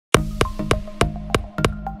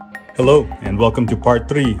Hello, and welcome to part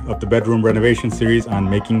 3 of the bedroom renovation series on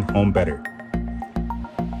making home better.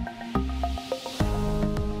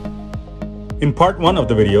 In part 1 of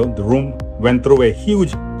the video, the room went through a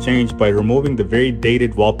huge change by removing the very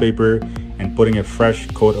dated wallpaper and putting a fresh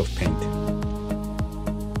coat of paint.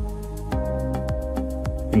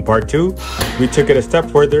 In part 2, we took it a step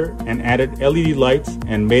further and added LED lights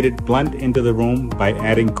and made it blend into the room by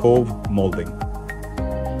adding cove molding.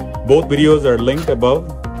 Both videos are linked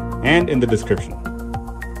above and in the description.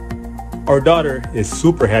 Our daughter is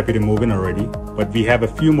super happy to move in already, but we have a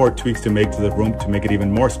few more tweaks to make to the room to make it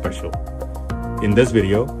even more special. In this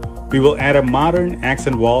video, we will add a modern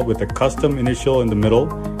accent wall with a custom initial in the middle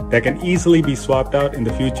that can easily be swapped out in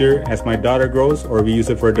the future as my daughter grows or we use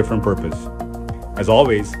it for a different purpose. As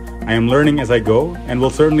always, I am learning as I go and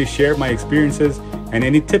will certainly share my experiences and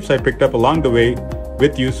any tips I picked up along the way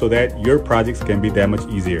with you so that your projects can be that much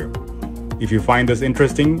easier. If you find this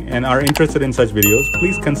interesting and are interested in such videos,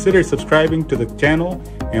 please consider subscribing to the channel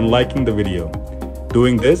and liking the video.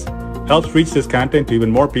 Doing this helps reach this content to even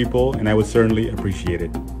more people, and I would certainly appreciate it.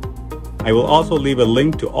 I will also leave a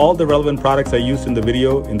link to all the relevant products I used in the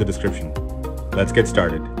video in the description. Let's get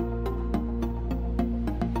started.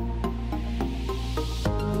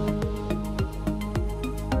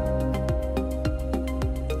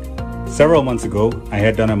 Several months ago, I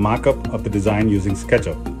had done a mock-up of the design using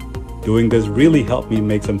SketchUp. Doing this really helped me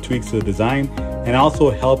make some tweaks to the design and also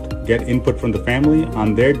helped get input from the family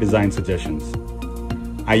on their design suggestions.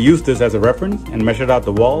 I used this as a reference and measured out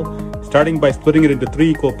the wall, starting by splitting it into 3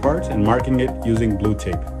 equal parts and marking it using blue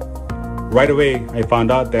tape. Right away, I found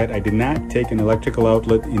out that I did not take an electrical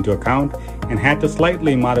outlet into account and had to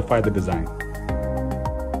slightly modify the design.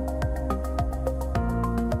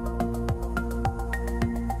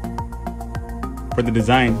 For the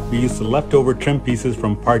design, we used the leftover trim pieces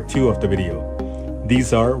from part 2 of the video.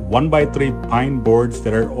 These are 1x3 pine boards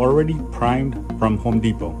that are already primed from Home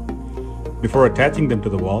Depot. Before attaching them to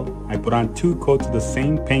the wall, I put on 2 coats of the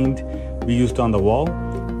same paint we used on the wall,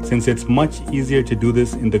 since it's much easier to do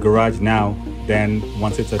this in the garage now than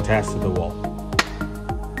once it's attached to the wall.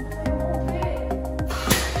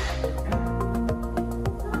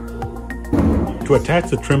 To attach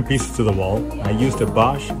the trim pieces to the wall, I used a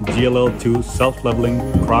Bosch GLL2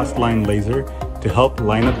 self-leveling cross-line laser to help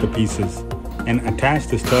line up the pieces and attach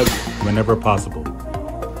the studs whenever possible.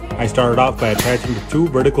 I started off by attaching the 2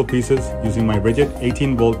 vertical pieces using my rigid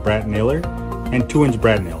 18-volt brad nailer and 2-inch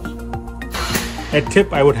brad nails. A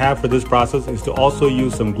tip I would have for this process is to also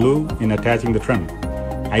use some glue in attaching the trim.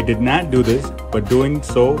 I did not do this, but doing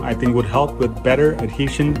so I think would help with better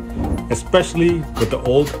adhesion, especially with the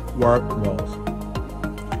old warped walls.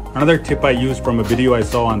 Another tip I used from a video I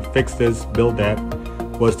saw on Fix This, Build That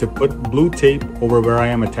was to put blue tape over where I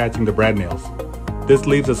am attaching the brad nails. This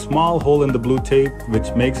leaves a small hole in the blue tape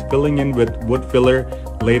which makes filling in with wood filler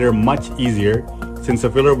later much easier, since the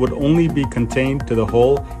filler would only be contained to the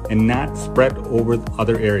hole and not spread over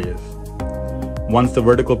other areas. Once the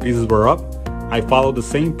vertical pieces were up, I followed the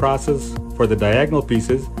same process for the diagonal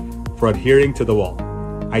pieces for adhering to the wall.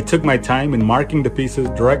 I took my time in marking the pieces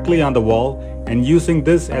directly on the wall and using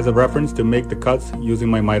this as a reference to make the cuts using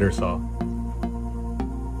my miter saw.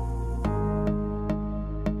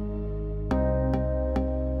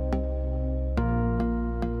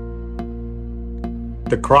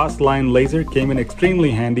 The cross-line laser came in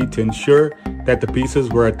extremely handy to ensure that the pieces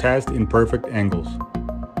were attached in perfect angles.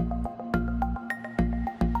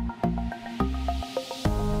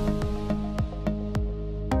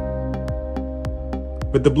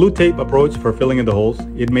 With the blue tape approach for filling in the holes,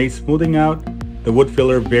 it made smoothing out the wood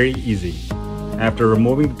filler very easy. After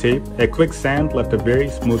removing the tape, a quick sand left a very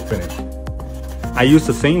smooth finish. I used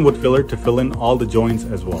the same wood filler to fill in all the joints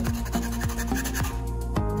as well.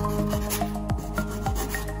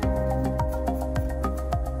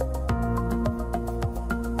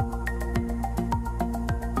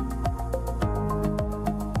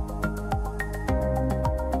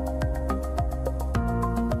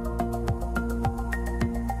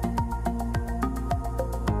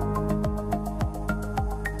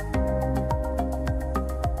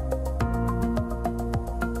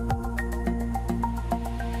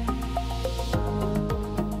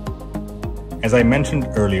 As I mentioned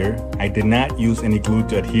earlier, I did not use any glue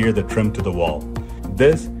to adhere the trim to the wall.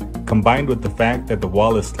 This, combined with the fact that the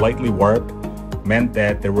wall is slightly warped, meant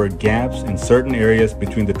that there were gaps in certain areas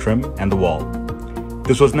between the trim and the wall.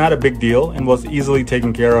 This was not a big deal and was easily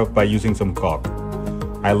taken care of by using some caulk.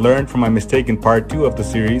 I learned from my mistake in part 2 of the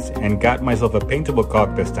series and got myself a paintable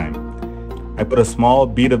caulk this time. I put a small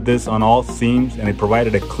bead of this on all seams and it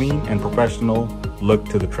provided a clean and professional look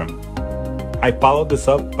to the trim. I followed this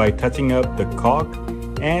up by touching up the caulk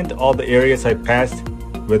and all the areas I passed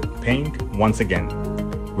with paint once again.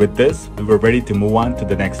 With this, we were ready to move on to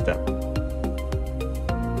the next step.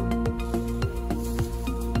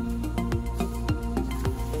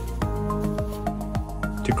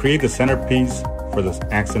 To create the centerpiece for this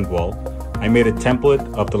accent wall, I made a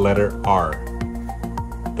template of the letter R.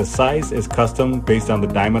 The size is custom based on the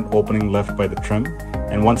diamond opening left by the trim,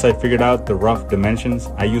 and once I figured out the rough dimensions,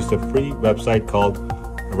 I used a free website called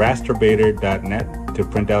rasterbaiter.net to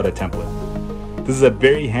print out a template. This is a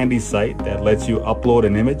very handy site that lets you upload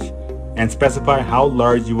an image and specify how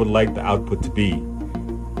large you would like the output to be.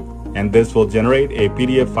 And this will generate a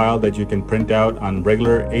PDF file that you can print out on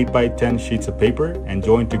regular 8x10 sheets of paper and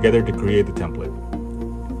join together to create the template.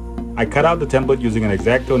 I cut out the template using an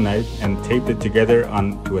X-Acto knife and taped it together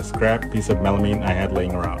onto a scrap piece of melamine I had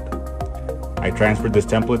laying around. I transferred this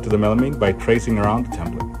template to the melamine by tracing around the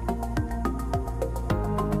template.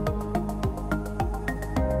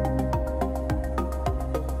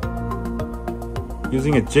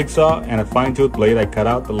 Using a jigsaw and a fine-tooth blade, I cut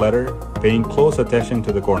out the letter, paying close attention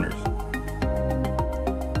to the corners.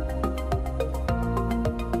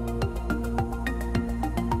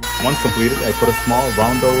 Once completed, I put a small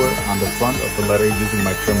roundover on the front of the letter using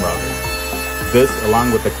my trim router. This,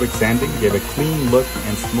 along with a quick sanding, gave a clean look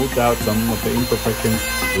and smoothed out some of the imperfections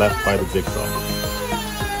left by the jigsaw.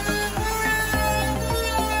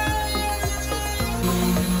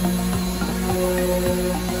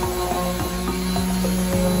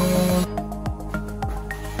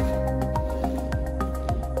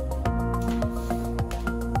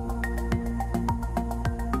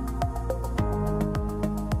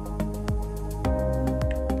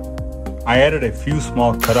 I added a few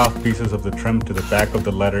small cut-off pieces of the trim to the back of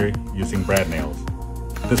the letter using brad nails.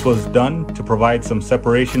 This was done to provide some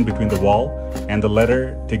separation between the wall and the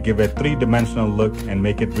letter to give a three-dimensional look and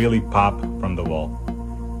make it really pop from the wall.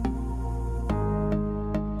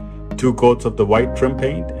 2 coats of the white trim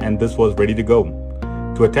paint, and this was ready to go.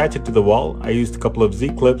 To attach it to the wall, I used a couple of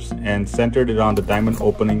Z-clips and centered it on the diamond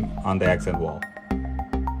opening on the accent wall.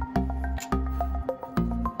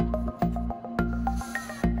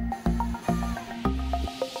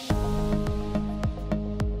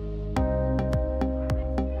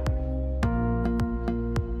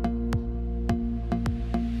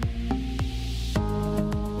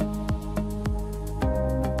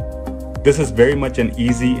 This is very much an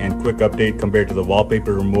easy and quick update compared to the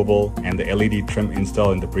wallpaper removal and the LED trim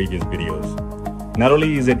install in the previous videos. Not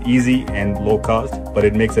only is it easy and low cost, but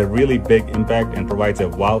it makes a really big impact and provides a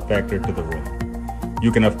wow factor to the room.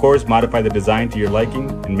 You can of course modify the design to your liking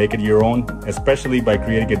and make it your own, especially by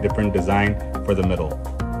creating a different design for the middle.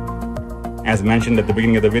 As mentioned at the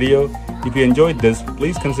beginning of the video, if you enjoyed this,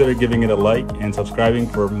 please consider giving it a like and subscribing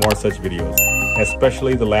for more such videos,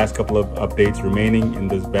 especially the last couple of updates remaining in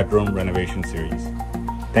this bedroom renovation series.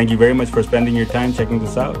 Thank you very much for spending your time checking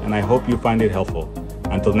this out, and I hope you find it helpful.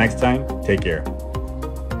 Until next time, take care.